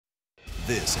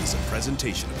This is a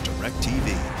presentation of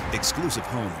DirecTV, exclusive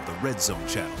home of the Red Zone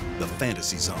channel, the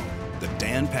Fantasy Zone, the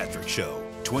Dan Patrick Show,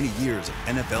 20 years of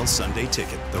NFL Sunday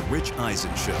Ticket, the Rich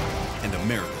Eisen Show, and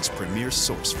America's premier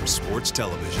source for sports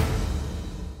television.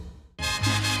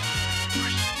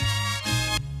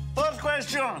 First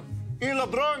question. If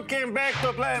LeBron came back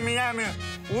to play in Miami,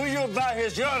 would you buy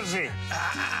his jersey?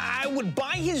 I would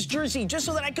buy his jersey just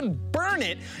so that I could burn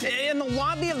it in the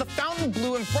lobby of the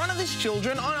Fontainebleau in front of his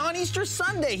children on Easter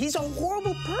Sunday. He's a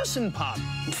horrible person, Pop.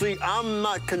 See, I'm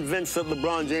not convinced that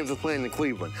LeBron James is playing in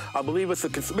Cleveland. I believe it's a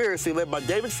conspiracy led by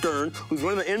David Stern, who's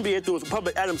running the NBA through his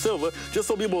puppet Adam Silver, just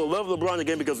so people will love LeBron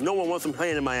again because no one wants him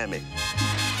playing in Miami.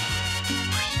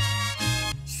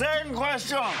 Second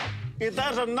question. If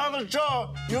there's another show,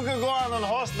 you can go on and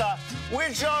host that.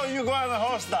 Which show you go on and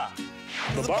host that?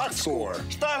 The Box Score.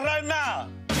 Start right now.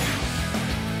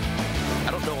 I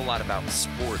don't know a lot about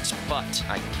sports, but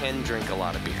I can drink a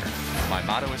lot of beer. My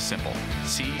motto is simple: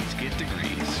 C's get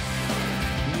degrees.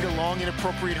 Need a long,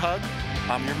 inappropriate hug?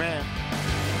 I'm your man.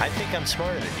 I think I'm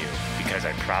smarter than you, because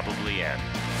I probably am.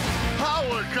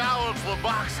 Howard Coward for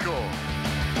Box Score.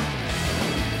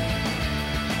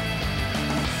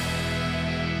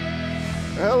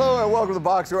 Hello and welcome to the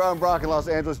Box Score. I'm Brock in Los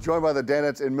Angeles, joined by the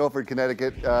Danettes in Milford,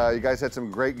 Connecticut. You guys had some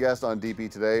great guests on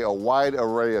DP today, a wide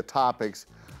array of topics.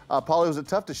 Paulie, was it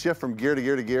tough to shift from gear to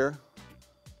gear to gear?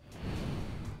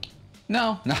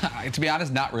 No, to be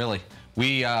honest, not really.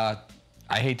 I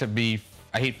hate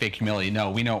fake humility.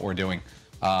 No, we know what we're doing.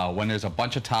 When there's a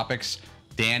bunch of topics,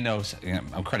 Dan knows,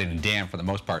 I'm crediting Dan for the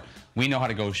most part, we know how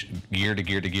to go gear to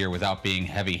gear to gear without being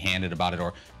heavy-handed about it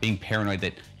or being paranoid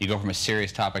that you go from a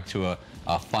serious topic to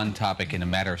a fun topic in a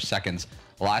matter of seconds.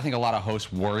 Well, I think a lot of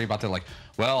hosts worry about, they're like,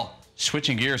 well,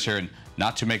 switching gears here and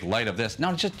not to make light of this.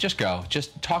 No, just go.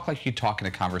 Just talk like you talk in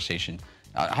a conversation.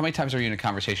 How many times are you in a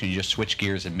conversation you just switch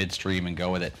gears in midstream and go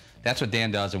with it? That's what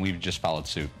Dan does, and we've just followed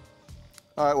suit.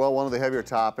 All right, well, one of the heavier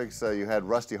topics, you had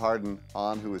Rusty Hardin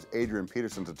on, who is Adrian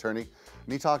Peterson's attorney,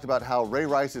 and he talked about how Ray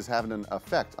Rice is having an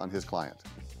effect on his client.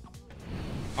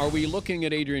 Are we looking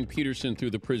at Adrian Peterson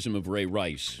through the prism of Ray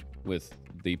Rice with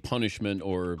the punishment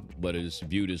or what is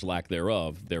viewed as lack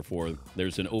thereof? Therefore,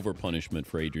 there's an over-punishment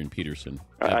for Adrian Peterson.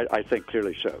 I think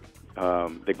clearly so.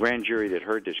 The grand jury that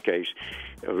heard this case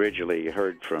originally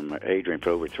heard from Adrian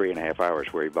for over 3.5 hours,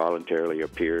 where he voluntarily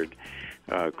appeared,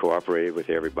 cooperated with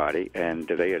everybody, and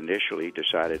they initially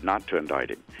decided not to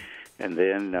indict him. And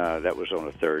then that was on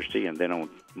a Thursday, and then on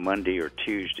Monday or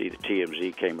Tuesday, the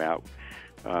TMZ came out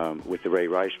with the Ray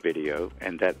Rice video,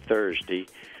 and that Thursday,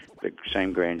 the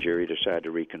same grand jury decided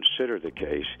to reconsider the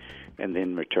case and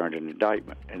then returned an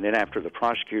indictment. And then after the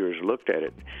prosecutors looked at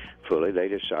it fully, they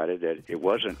decided that it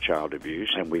wasn't child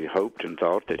abuse, and we hoped and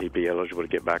thought that he'd be eligible to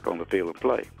get back on the field and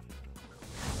play.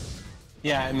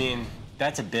 Yeah, I mean,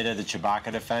 that's a bit of the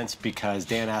Chewbacca defense, because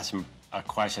Dan asked him a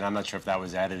question, I'm not sure if that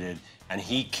was edited, and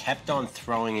he kept on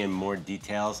throwing in more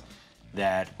details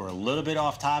that were a little bit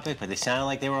off topic, but they sounded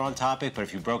like they were on topic. But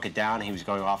if you broke it down, he was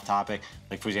going off topic.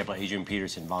 Like, for example, Adrian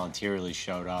Peterson voluntarily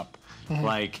showed up.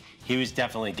 Like, he was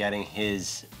definitely getting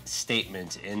his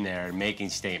statements in there and making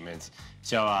statements.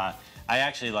 So I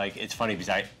actually, like, it's funny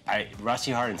because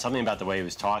Rusty Hardin, something about the way he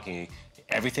was talking,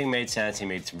 everything made sense. He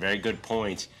made some very good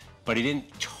points, but he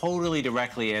didn't totally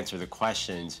directly answer the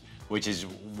questions, which is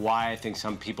why I think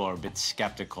some people are a bit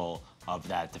skeptical of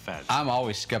that defense. I'm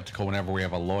always skeptical whenever we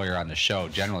have a lawyer on the show.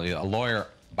 Generally, a lawyer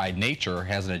by nature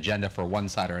has an agenda for one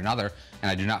side or another, and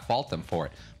I do not fault them for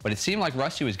it. But it seemed like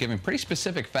Rusty was giving pretty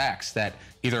specific facts that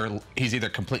he's either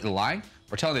completely lying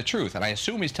or telling the truth. And I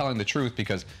assume he's telling the truth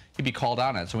because he'd be called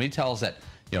out on it. So when he tells that,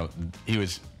 you know,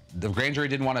 the grand jury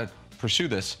didn't want to pursue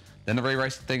this, then the Ray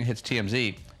Rice thing hits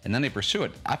TMZ, and then they pursue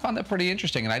it. I found that pretty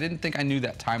interesting, and I didn't think I knew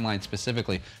that timeline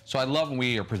specifically. So I love when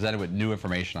we are presented with new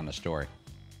information on the story.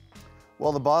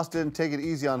 Well, the boss didn't take it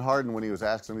easy on Hardin when he was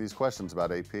asking these questions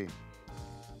about AP.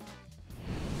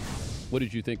 What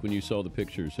did you think when you saw the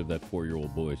pictures of that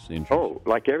 4-year-old boy's injury? Oh,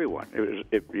 like everyone.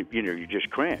 You know, you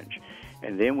just cringe.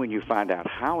 And then when you find out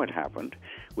how it happened,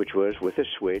 which was with a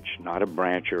switch, not a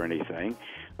branch or anything,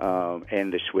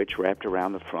 and the switch wrapped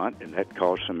around the front, and that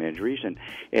caused some injuries, and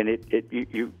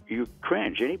you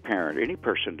cringe. Any parent, any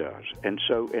person does. And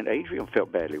Adrian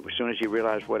felt badly as soon as he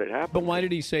realized what had happened. But why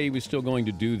did he say he was still going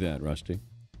to do that, Rusty?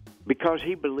 Because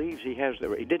he believes he has the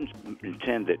right. He didn't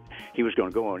intend that he was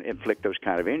going to go and inflict those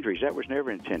kind of injuries. That was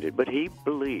never intended. But he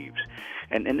believes,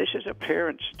 and this is a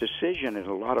parent's decision in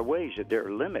a lot of ways, that there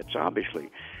are limits,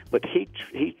 obviously. But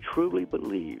he truly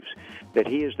believes that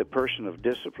he is the person of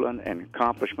discipline and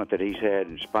accomplishment that he's had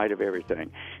in spite of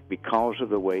everything because of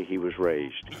the way he was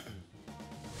raised.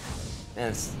 Man,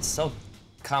 it's so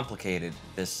complicated,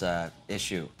 this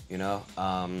issue, you know?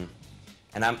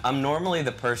 And I'm normally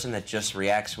the person that just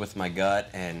reacts with my gut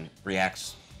and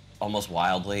reacts almost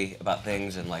wildly about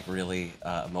things and like really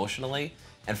emotionally.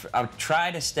 And I'll try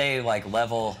to stay like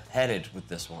level-headed with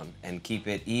this one and keep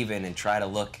it even and try to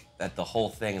look at the whole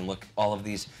thing and look all of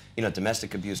these, you know,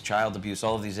 domestic abuse, child abuse,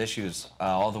 all of these issues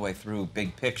all the way through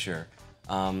big picture.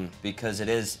 Because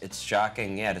it's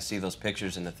shocking, yeah, to see those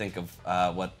pictures and to think of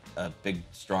what a big,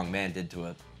 strong man did to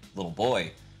a little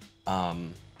boy.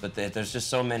 But there's just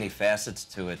so many facets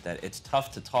to it that it's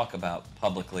tough to talk about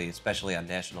publicly, especially on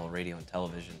national radio and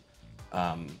television.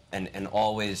 And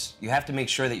always, you have to make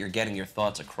sure that you're getting your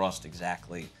thoughts across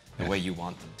exactly the way you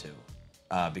want them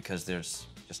to, because there's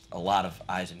just a lot of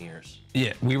eyes and ears.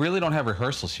 Yeah, we really don't have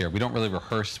rehearsals here. We don't really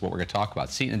rehearse what we're going to talk about.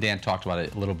 Seton and Dan talked about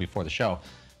it a little before the show,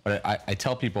 but I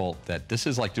tell people that this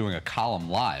is like doing a column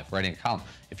live, writing a column.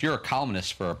 If you're a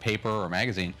columnist for a paper or a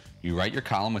magazine, you write your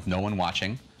column with no one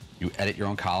watching. You edit your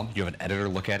own column, you have an editor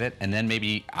look at it, and then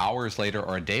maybe hours later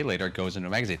or a day later it goes into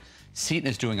a magazine. Seton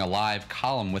is doing a live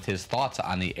column with his thoughts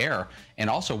on the air, and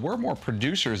also we're more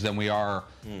producers than we are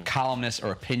columnists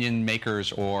or opinion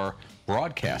makers or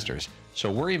broadcasters. So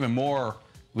we're even more,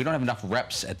 we don't have enough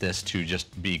reps at this to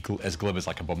just be as glib as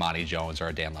like a Bomani Jones or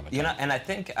a Dan Le Batard. You know, and I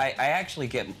think I actually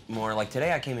get more, like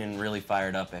today I came in really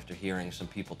fired up after hearing some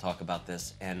people talk about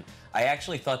this, and I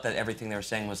actually thought that everything they were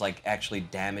saying was like actually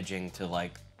damaging to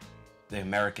like the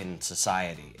American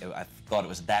society. I thought it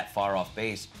was that far off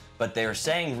base, but they were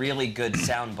saying really good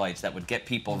sound bites that would get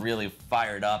people really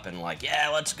fired up and like, yeah,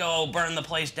 let's go burn the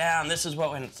place down. This is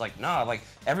what, and it's like, no, like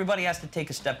everybody has to take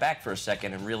a step back for a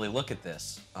second and really look at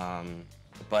this.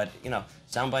 But, you know,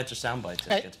 sound bites are sound bites.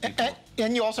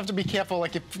 And you also have to be careful,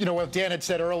 like if, you know, what Dan had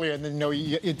said earlier, and then, you know,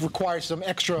 it requires some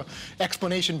extra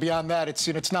explanation beyond that. It's,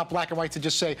 you know, it's not black and white to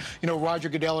just say, you know, Roger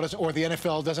Goodell or the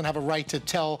NFL doesn't have a right to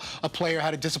tell a player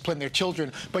how to discipline their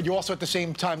children. But you also, at the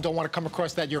same time, don't want to come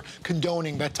across that you're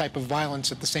condoning that type of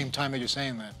violence at the same time that you're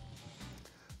saying that.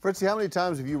 Fritzy, how many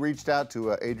times have you reached out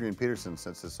to Adrian Peterson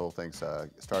since this whole thing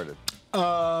started?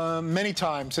 Many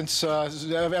times, since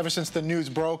ever since the news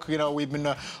broke. You know, we've been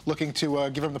looking to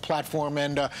give him the platform,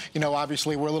 and you know,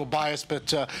 obviously we're a little biased,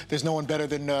 but there's no one better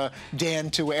than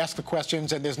Dan to ask the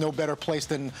questions, and there's no better place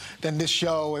than this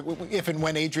show. If and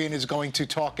when Adrian is going to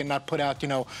talk and not put out, you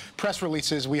know, press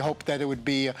releases, we hope that it would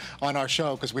be on our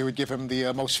show, because we would give him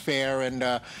the most fair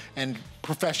and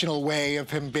professional way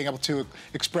of him being able to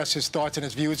express his thoughts and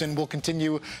his views, and we'll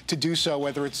continue to do so,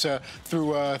 whether it's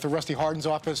through Rusty Hardin's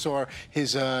office or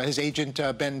his agent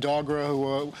Ben Dogra,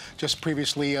 who just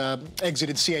previously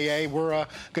exited CAA. We're going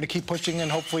to keep pushing,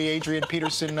 and hopefully Adrian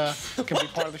Peterson can be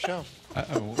part of the show.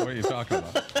 What are you talking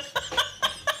about?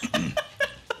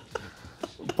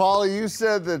 Paulie, you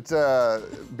said that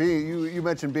you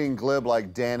mentioned being glib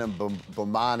like Dan and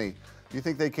Bomani. Do you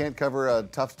think they can't cover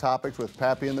tough topics with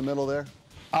Pappy in the middle there?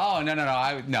 Oh, no.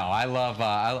 I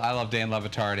love Dan Le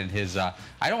Batard and his. I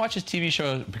don't watch his TV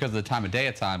show because of the time of day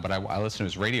it's on, but I listen to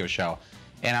his radio show,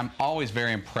 and I'm always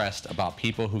very impressed about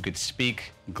people who could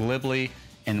speak glibly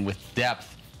and with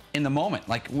depth in the moment.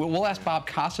 Like we'll ask Bob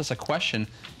Costas a question,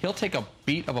 he'll take a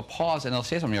beat of a pause and he'll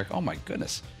say something. You're like, oh my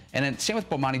goodness. And then same with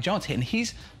Bomani Jones, and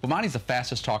Bomani's the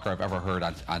fastest talker I've ever heard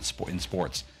in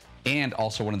sports, and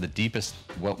also one of the deepest,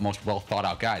 most well thought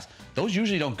out guys. Those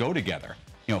usually don't go together.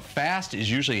 You know, fast is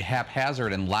usually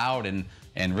haphazard and loud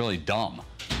and really dumb.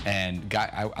 And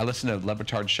I listen to Le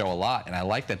Batard's show a lot, and I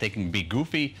like that they can be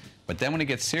goofy, but then when it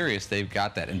gets serious, they've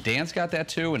got that. And Dan's got that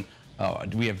too.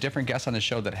 And we have different guests on the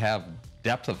show that have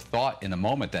depth of thought in the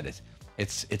moment. That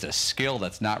it's a skill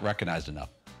that's not recognized enough.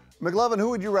 McLovin, who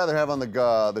would you rather have on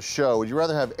the show? Would you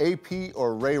rather have AP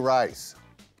or Ray Rice?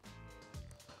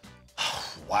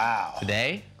 Wow.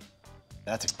 Today?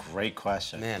 That's a great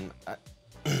question. Man,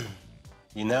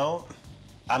 you know,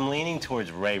 I'm leaning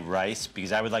towards Ray Rice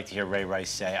because I would like to hear Ray Rice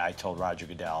say, I told Roger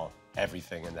Goodell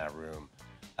everything in that room.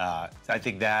 I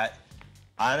think that,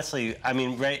 honestly, I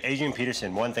mean, Adrian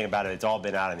Peterson, one thing about it, it's all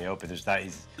been out in the open. There's not,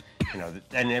 you know,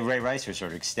 and Ray Rice to a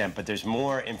sort of extent, but there's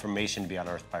more information to be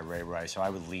unearthed by Ray Rice, so I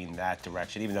would lean that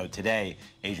direction, even though today,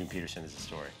 Adrian Peterson is the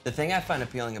story. The thing I find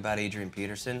appealing about Adrian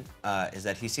Peterson is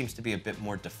that he seems to be a bit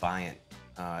more defiant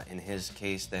in his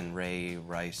case than Ray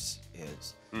Rice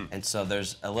is. And so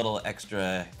there's a little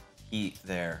extra heat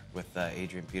there with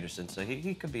Adrian Peterson, so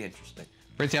he could be interesting.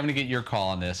 Fritzy, I'm going to get your call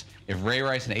on this. If Ray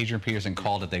Rice and Adrian Peterson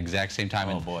called at the exact same time,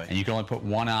 and you can only put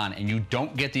one on, and you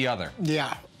don't get the other.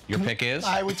 Yeah. Your pick is?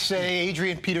 I would say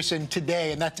Adrian Peterson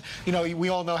today, and that, you know, we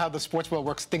all know how the sports world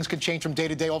works. Things can change from day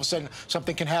to day. All of a sudden,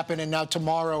 something can happen, and now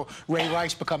tomorrow, Ray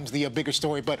Rice becomes the bigger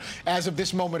story. But as of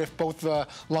this moment, if both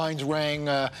lines rang,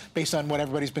 based on what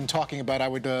everybody's been talking about,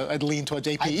 I'd lean towards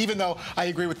AP. Even though I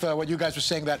agree with what you guys were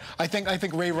saying, that I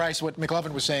think Ray Rice, what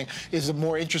McLovin was saying, is a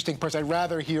more interesting person. I'd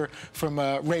rather hear from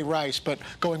Ray Rice, but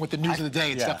going with the news of the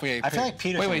day, it's definitely AP. I feel like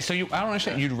Peterson. Wait, so I don't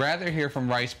understand. You'd rather hear from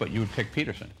Rice, but you would pick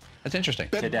Peterson. That's interesting.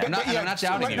 I'm not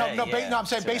doubting you. No, I'm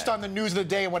saying based on the news of the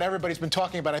day and what everybody's been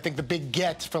talking about, I think the big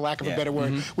get, for lack of a better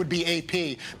word, would be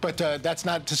AP. But that's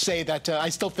not to say that I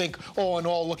still think, all in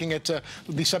all, looking at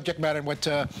the subject matter and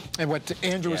what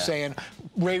Andrew was saying,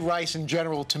 Ray Rice in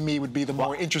general, to me, would be the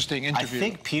more interesting interview. I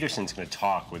think Peterson's going to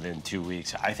talk within 2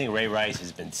 weeks. I think Ray Rice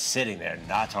has been sitting there,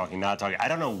 not talking. I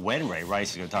don't know when Ray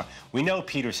Rice is going to talk. We know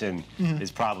Peterson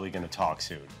is probably going to talk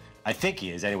soon. I think he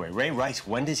is anyway. Ray Rice,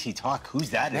 when does he talk? Who's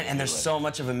that? And there's so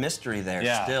much of a mystery there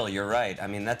still. You're right. I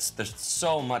mean, there's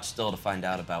so much still to find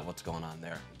out about what's going on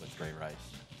there with Ray Rice.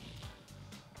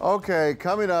 Okay,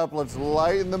 coming up, let's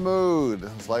lighten the mood.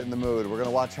 Let's lighten the mood. We're going to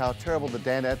watch how terrible the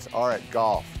Danettes are at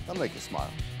golf. That'll make you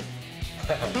smile.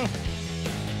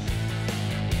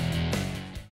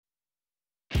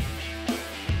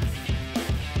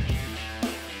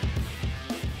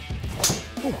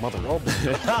 Oh, mother.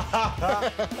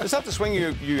 Is that the swing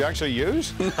you actually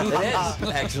use? It is,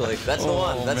 actually. That's the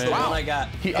one. That's the one I got.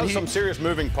 That's some serious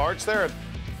moving parts there.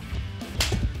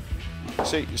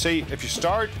 See, if you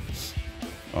start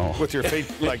with your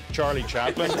feet like Charlie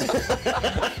Chaplin,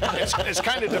 it's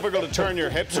kind of difficult to turn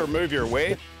your hips or move your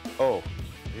weight. Oh,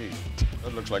 geez.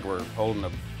 That looks like we're holding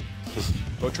a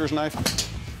butcher's knife.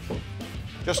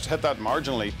 Just hit that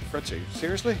marginally, Fritzy.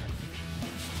 Seriously?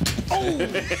 Oh!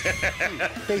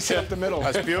 Base hit up the middle.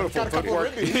 That's beautiful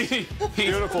footwork.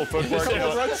 Beautiful footwork.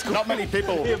 Not many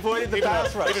people. He avoided the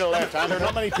pass rush. Even a left-hander.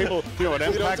 Not many people, an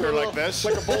impact are like this.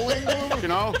 Like a bowling move? You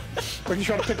know? Like you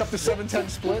trying to pick up the 7-10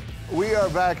 split? We are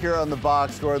back here on the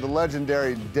box score. The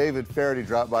legendary David Feherty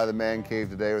dropped by the man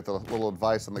cave today with a little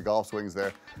advice on the golf swings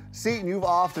there. Seton, you've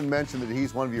often mentioned that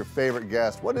he's one of your favorite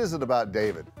guests. What is it about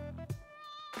David?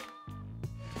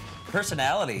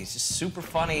 Personality. He's just super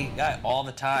funny guy all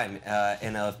the time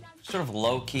in a sort of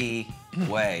low-key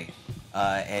way.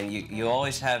 And you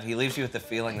always have, he leaves you with the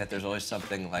feeling that there's always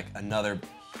something like another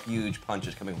huge punch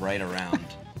is coming right around.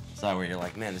 So where you're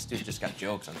like, man, this dude's just got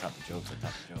jokes on top of jokes on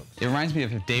top of jokes. It reminds me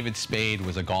of if David Spade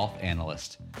was a golf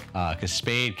analyst, because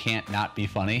Spade can't not be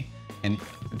funny. And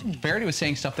Feherty was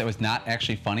saying stuff that was not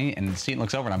actually funny, and Seton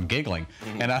looks over and I'm giggling.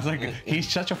 And I was like, he's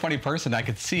such a funny person, I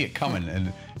could see it coming.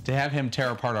 And to have him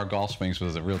tear apart our golf swings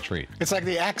was a real treat. It's like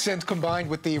the accent combined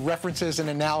with the references and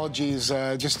analogies,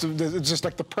 just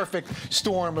like the perfect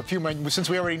storm of humor. And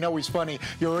since we already know he's funny,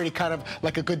 you're already kind of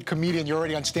like a good comedian. You're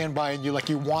already on standby, and you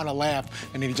want to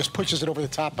laugh. And then he just pushes it over the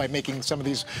top by making some of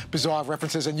these bizarre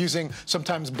references and using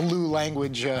sometimes blue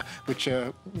language, which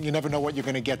you never know what you're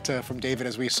going to get from David,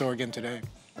 as we saw again today.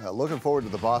 Looking forward to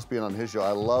the boss being on his show.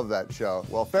 I love that show.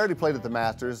 Well, Feherty played at the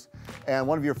Masters, and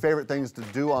one of your favorite things to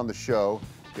do on the show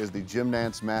is the Jim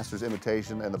Nantz Masters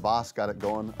imitation, and the boss got it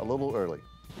going a little early.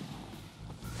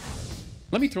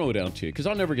 Let me throw it out to you, because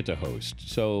I'll never get to host.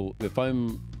 So if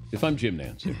I'm Jim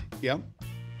Nantz. Yeah.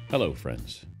 Hello,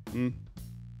 friends.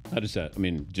 How does that, I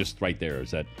mean, just right there,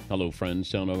 is that hello, friends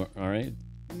sound all right?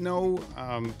 No.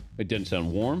 It didn't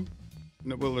sound warm?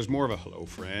 No, well, there's more of a hello,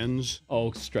 friends.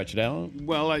 Oh, stretch it out?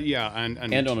 Well, yeah, and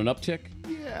on an uptick?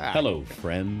 Yeah. Hello,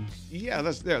 friends. Yeah,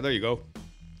 there you go.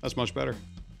 That's much better.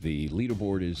 The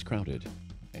leaderboard is crowded,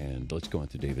 and let's go on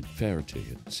to David Feherty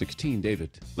at 16. David.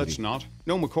 Let's not.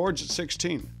 No, McCord's at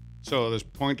 16, so there's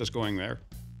pointless going there.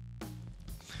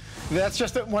 That's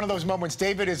just one of those moments.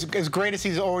 David is as great as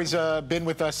he's always been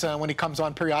with us when he comes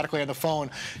on periodically on the phone.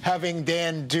 Having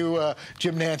Dan do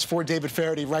Jim Nantz for David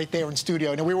Feherty right there in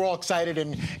studio. And we were all excited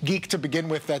and geeked to begin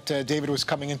with that David was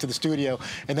coming into the studio,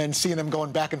 and then seeing them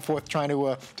going back and forth trying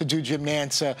to do Jim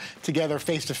Nantz together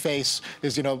face to face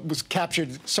is was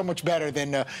captured so much better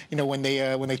than when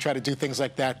they try to do things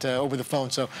like that over the phone.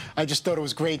 So I just thought it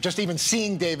was great. Just even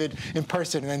seeing David in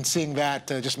person and then seeing that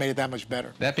just made it that much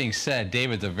better. That being said,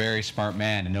 David's a very smart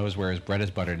man and knows where his bread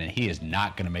is buttered, and he is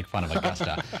not going to make fun of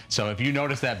Augusta. So if you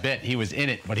notice that bit, he was in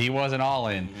it, but he wasn't all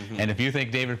in. And if you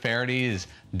think David Feherty is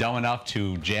dumb enough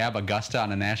to jab Augusta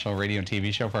on a national radio and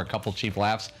TV show for a couple cheap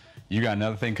laughs, you got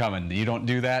another thing coming. You don't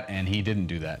do that, and he didn't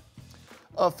do that.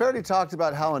 Feherty talked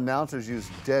about how announcers use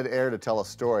dead air to tell a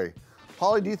story.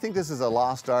 Paulie, do you think this is a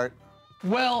lost art?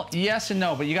 Well, yes and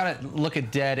no, but you got to look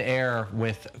at dead air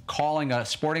with calling a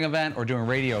sporting event or doing a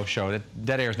radio show.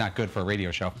 Dead air is not good for a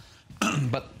radio show.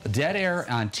 but dead air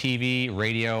on TV,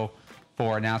 radio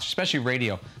for announcers, especially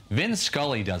radio. Vin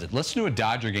Scully does it. Listen to a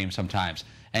Dodger game sometimes,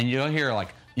 and you'll hear like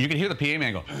you can hear the PA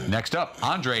man go, "Next up,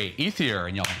 Andre Ethier,"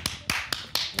 and you'll.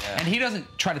 Yeah. And he doesn't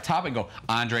try to top it and go,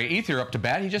 "Andre Ethier up to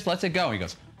bat." He just lets it go. He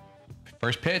goes,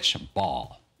 "First pitch,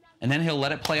 ball." And then he'll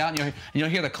let it play out, and you'll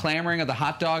hear the clamoring of the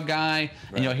hot dog guy,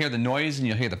 and you'll hear the noise, and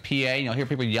you'll hear the PA, and you'll hear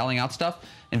people yelling out stuff.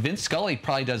 And Vince Scully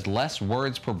probably does less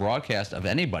words per broadcast of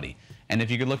anybody. And if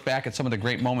you could look back at some of the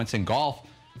great moments in golf,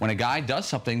 when a guy does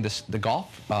something, the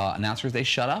golf announcers, they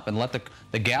shut up and let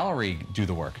the gallery do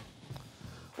the work.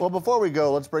 Well, before we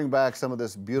go, let's bring back some of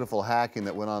this beautiful hacking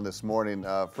that went on this morning.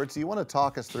 Fritzy, you want to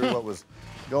talk us through what was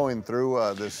going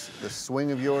through this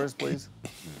swing of yours, please?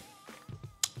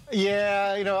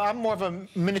 Yeah, you know, I'm more of a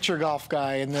miniature golf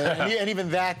guy, and even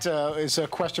that is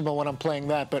questionable when I'm playing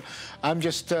that. But I'm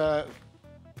just,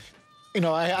 you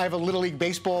know, I have a Little League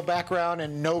baseball background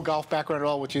and no golf background at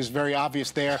all, which is very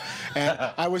obvious there. And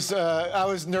I was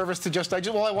nervous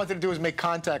to all I wanted to do was make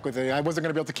contact with it. I wasn't going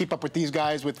to be able to keep up with these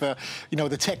guys with you know,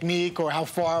 the technique or how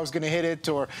far I was going to hit it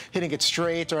or hitting it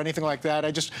straight or anything like that.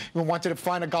 I just wanted to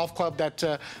find a golf club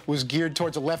that was geared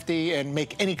towards a lefty and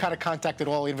make any kind of contact at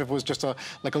all, even if it was just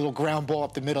like a little ground ball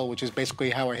up the middle, which is basically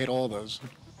how I hit all of those.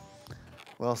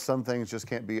 Well, some things just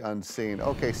can't be unseen.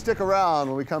 Okay, stick around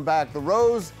when we come back. The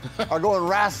Rose are going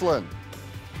wrestling.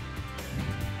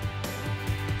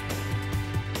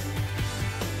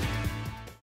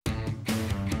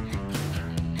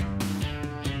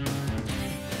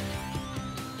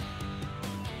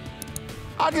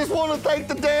 I just want to thank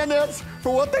the Danettes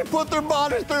for what they put their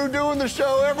bodies through doing the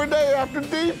show every day after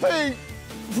DP.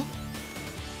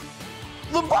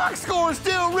 The box score is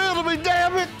still real to me,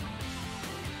 damn it.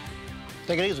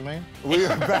 Take it easy, man. We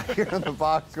are back here on the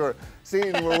box score.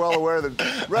 Seeing we're well aware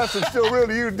that wrestling's still real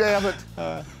to you, damn it.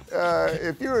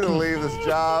 If you were to leave this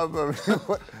job, I mean,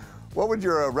 what would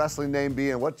your wrestling name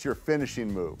be, and what's your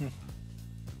finishing move?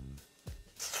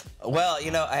 Well,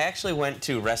 you know, I actually went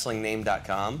to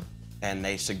WrestlingName.com, and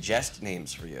they suggest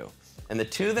names for you. And the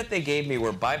two that they gave me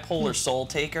were Bipolar Soul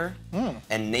Taker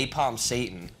and Napalm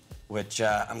Satan, which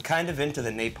I'm kind of into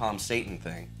the Napalm Satan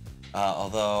thing.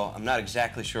 Although I'm not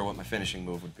exactly sure what my finishing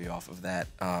move would be off of that.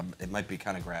 It might be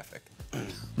kind of graphic.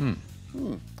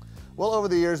 Well, over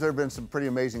the years, there have been some pretty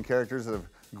amazing characters that have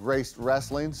graced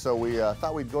wrestling, so we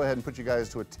thought we'd go ahead and put you guys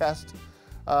to a test.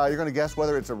 You're going to guess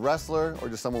whether it's a wrestler or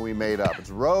just someone we made up. It's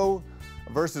Row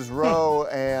versus Row,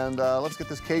 and let's get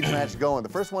this cage match going. The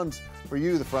first one's for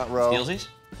you, the front row. Steelsies?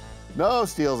 No,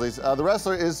 Steelsies. The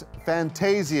wrestler is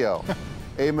Fantasio,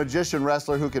 a magician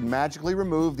wrestler who can magically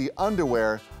remove the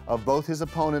underwear of both his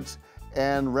opponents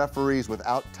and referees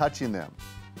without touching them.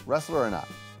 Wrestler or not?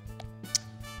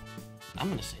 I'm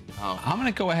going to say no. I'm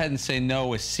going to go ahead and say no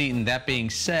with Seaton. That being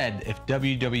said, if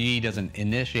WWE doesn't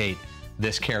initiate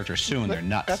this character soon, they're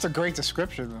nuts. That's a great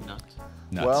description. Nuts.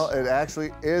 Well, it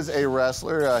actually is a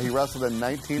wrestler. He wrestled in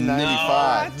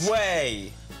 1995. No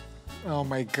way. Oh,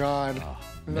 my God.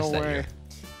 No way.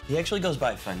 He actually goes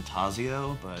by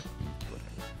Fantasio, but...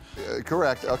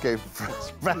 Correct. Okay,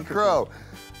 front row.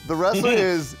 The wrestler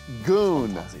is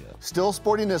Goon. Still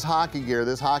sporting his hockey gear,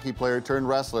 this hockey player turned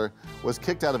wrestler was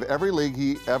kicked out of every league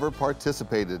he ever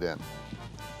participated in.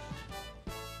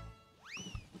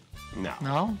 No.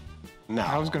 No? No.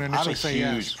 I was going to initially say yes.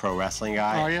 I'm a huge pro wrestling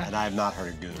guy, Oh, yeah? and I have not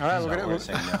heard of Goon. All right, so we're I'm going to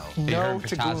say no. No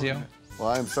to Goon. Well,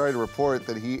 I'm sorry to report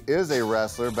that he is a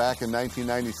wrestler. Back in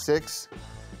 1996,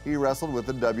 he wrestled with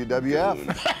the WWF.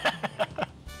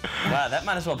 Wow, that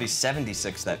might as well be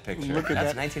 76, that picture. Look at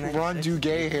That's that 1996. Ron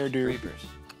Duguay hairdo.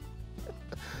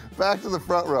 Back to the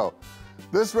front row.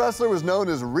 This wrestler was known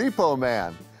as Repo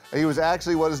Man. He was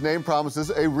actually what his name promises,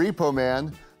 a repo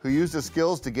man who used his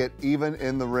skills to get even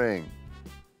in the ring.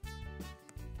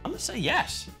 I'm going to say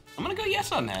yes. I'm going to go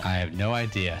yes on that. I have no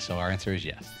idea, so our answer is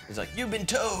yes. He's like, you've been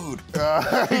towed.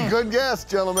 Good guess,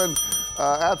 gentlemen.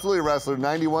 Absolutely a wrestler,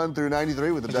 91 through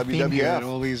 93 with the WWF.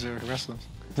 All these are wrestlers.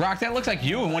 Rock, that looks like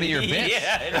you in one of your bits.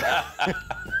 Yeah.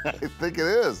 I think it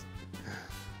is.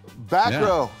 Back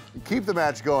row, keep the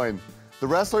match going. The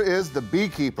wrestler is the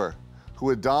Beekeeper, who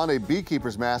would don a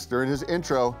beekeeper's mask during his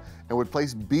intro and would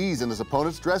place bees in his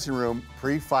opponent's dressing room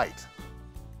pre-fight.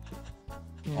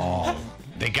 Oh,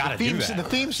 they got to do that. The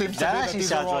theme seems to that be actually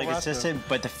these are sounds all really consistent,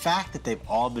 but the fact that they've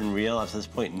all been real up to this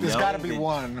point, There's got to be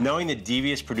one. Knowing the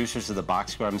devious producers of the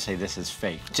box score, I'm going to say this is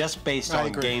fake, just based I on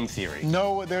agree. game theory.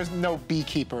 No, there's no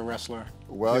beekeeper wrestler.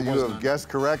 Well, you have guessed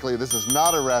correctly. This is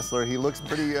not a wrestler. He looks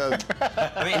pretty, I mean,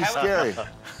 pretty scary.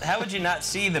 How would you not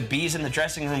see the bees in the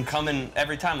dressing room coming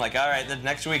every time? Like, all right, the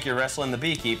next week you're wrestling the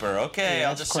Beekeeper. Okay, Yeah,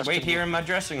 I'll just wait here in my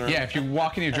dressing room. Yeah, if you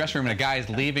walk into your dressing room and a guy is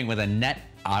leaving with a net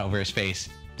out over his face.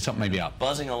 Something may be up.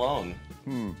 Buzzing alone.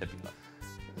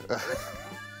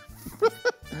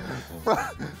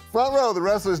 Front row, the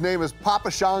wrestler's name is Papa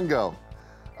Shango,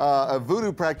 a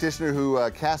voodoo practitioner who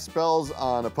cast spells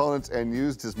on opponents and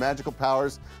used his magical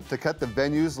powers to cut the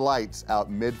venue's lights out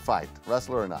mid-fight.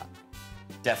 Wrestler or not?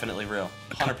 Definitely real.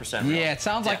 100% real. Yeah, it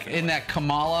sounds like in that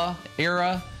Kamala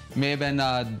era, may have been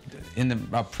in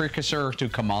the precursor to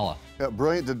Kamala. Yeah,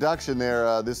 brilliant deduction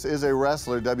there. This is a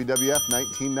wrestler, WWF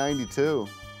 1992.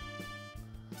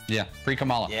 Yeah,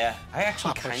 pre-Kamala. Yeah, I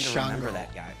actually kind of remember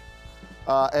that guy.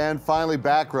 And finally,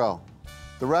 back row.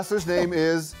 The wrestler's name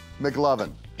is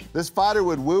McLovin. This fighter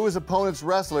would woo his opponent's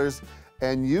wrestlers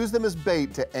and use them as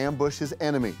bait to ambush his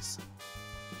enemies.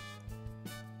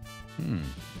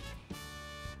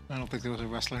 I don't think there was a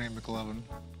wrestler named McLovin.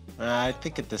 I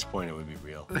think at this point it would be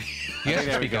real. I Yeah,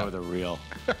 think they would go with a real.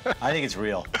 I think it's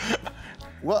real.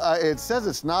 Well, it says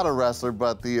it's not a wrestler,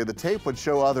 but the tape would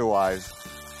show otherwise.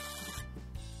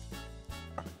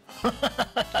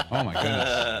 Oh my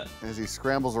goodness. As he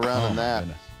scrambles around in that.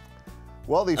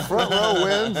 Well, the front row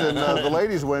wins, and the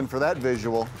ladies win for that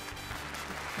visual.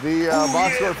 The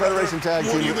Box Score Federation Tag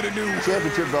Team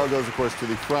Championship bell goes, of course, to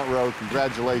the front row.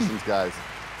 Congratulations, guys.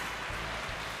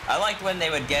 I liked when they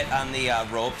would get on the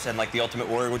ropes and like the Ultimate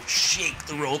Warrior would shake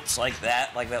the ropes like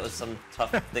that was some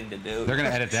tough thing to do. They're gonna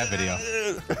edit that video.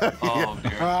 Oh,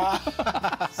 dear.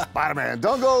 Spider-Man,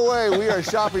 don't go away. We are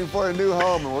shopping for a new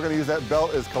home, and we're gonna use that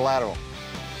belt as collateral.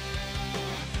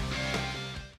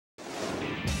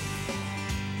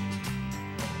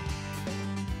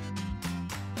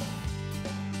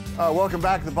 Welcome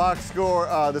back to the Box Score.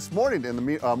 This morning in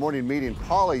the morning meeting,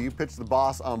 Paulie, you pitched the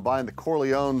boss on buying the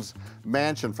Corleone's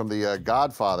mansion from the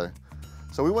Godfather.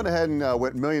 So we went ahead and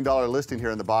went $1 million listing here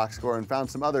in the Box Score and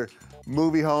found some other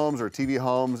movie homes or TV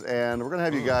homes, and we're gonna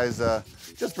have you guys,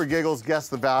 just for giggles, guess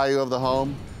the value of the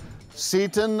home.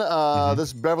 Seaton,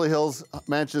 this Beverly Hills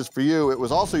mansion is for you. It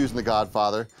was also used in The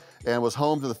Godfather and was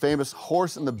home to the famous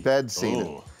horse in the bed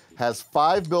scene. Has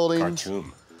 5 buildings,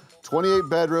 28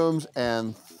 bedrooms,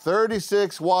 and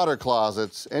 36 water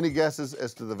closets. Any guesses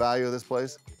as to the value of this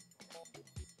place?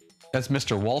 That's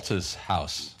Mr. Waltz's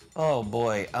house. Oh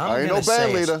boy, I'm gonna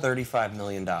say it's $35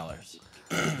 million. Wow,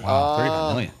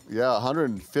 35 million. Yeah,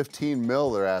 115 mil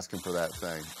they're asking for that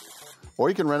thing. Or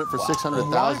you can rent it for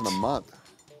 $600,000 a month.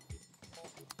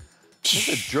 I think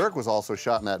the Jerk was also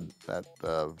shot in that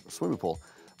swimming pool.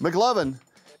 McLovin,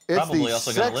 it's probably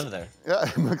also gonna live there. Yeah,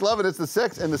 McLovin, it's the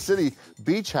 6th in the city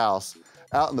beach house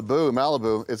out in the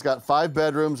Malibu. It's got 5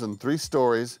 bedrooms and 3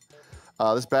 stories.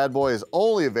 This bad boy is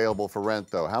only available for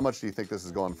rent, though. How much do you think this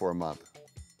is going for a month?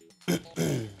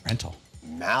 Rental.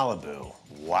 Malibu.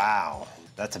 Wow.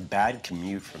 That's a bad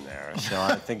commute from there. So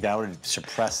I think that would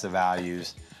suppress the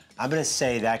values. I'm going to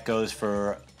say that goes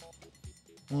for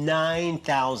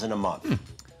 $9,000 a month.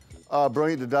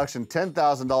 Brilliant deduction.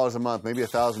 $10,000 a month, maybe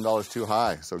 $1,000 too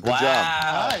high. So good job.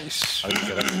 Nice.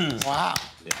 Wow.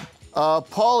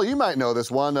 Paul, you might know this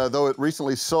one, though it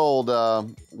recently sold.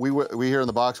 We here in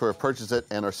the Box Score have purchased it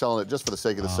and are selling it just for the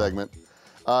sake of the segment.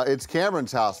 It's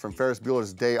Cameron's house from Ferris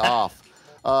Bueller's Day Off.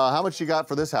 How much you got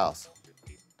for this house?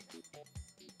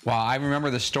 Wow, I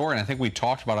remember the story, and I think we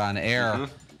talked about it on air.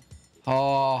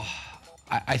 Oh,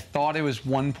 I thought it was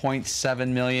 1.7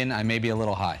 million. I may be a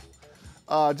little high.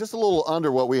 Just a little under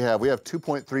what we have. We have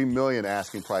 2.3 million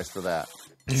asking price for that.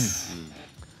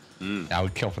 I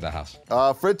would kill for that house.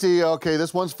 Fritzy, okay,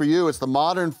 this one's for you. It's the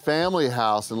Modern Family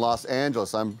House in Los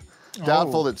Angeles. I'm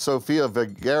doubtful that Sofia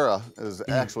Vergara is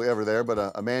actually ever there,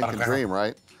 but a man can dream,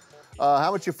 right?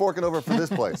 How much you forking over for this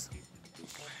place?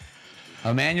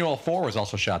 Emmanuel 4 was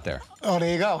also shot there. Oh,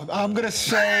 there you go. I'm going to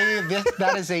say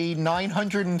that is a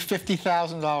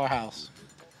 $950,000 house.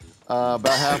 About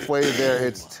halfway there.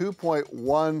 It's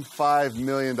 $2.15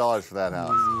 million for that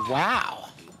house. Wow.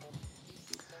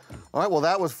 All right, well,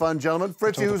 that was fun, gentlemen.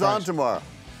 Fritzy, who's on tomorrow?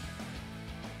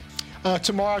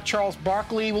 Tomorrow, Charles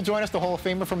Barkley will join us, the Hall of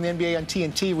Famer from the NBA on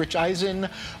TNT. Rich Eisen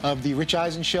of The Rich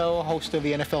Eisen Show, host of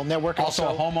the NFL Network. Also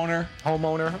a homeowner.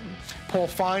 Paul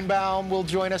Feinbaum will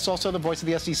join us, also the voice of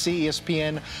the SEC,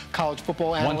 ESPN college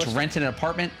football analyst. Once rented an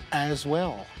apartment. As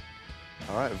well.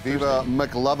 All right, Viva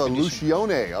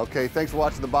McLova-Lucione. Okay, thanks for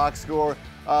watching the Box Score.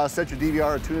 Set your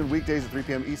DVR or tune in weekdays at 3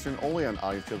 p.m. Eastern, only on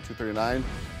Audience Channel 239.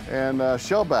 And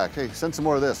Shellback, hey, send some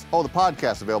more of this. Oh, the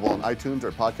podcast available on iTunes or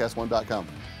at podcast1.com.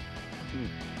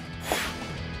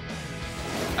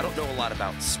 I don't know a lot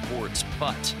about sports,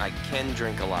 but I can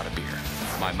drink a lot of beer.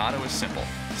 My motto is simple.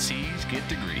 C's get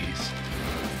degrees.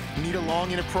 Need a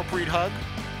long, inappropriate hug?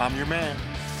 I'm your man.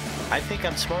 I think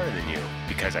I'm smarter than you,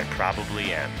 because I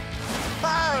probably am.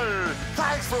 Hey,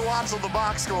 thanks for watching the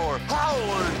box score.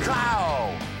 Holy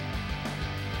cow!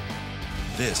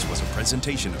 This was a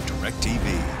presentation of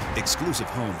DirecTV, exclusive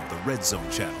home of the Red Zone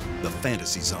channel, the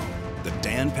Fantasy Zone, the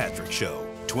Dan Patrick Show,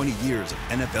 20 years of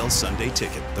NFL Sunday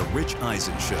Ticket, the Rich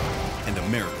Eisen Show, and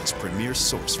America's premier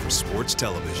source for sports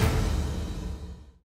television.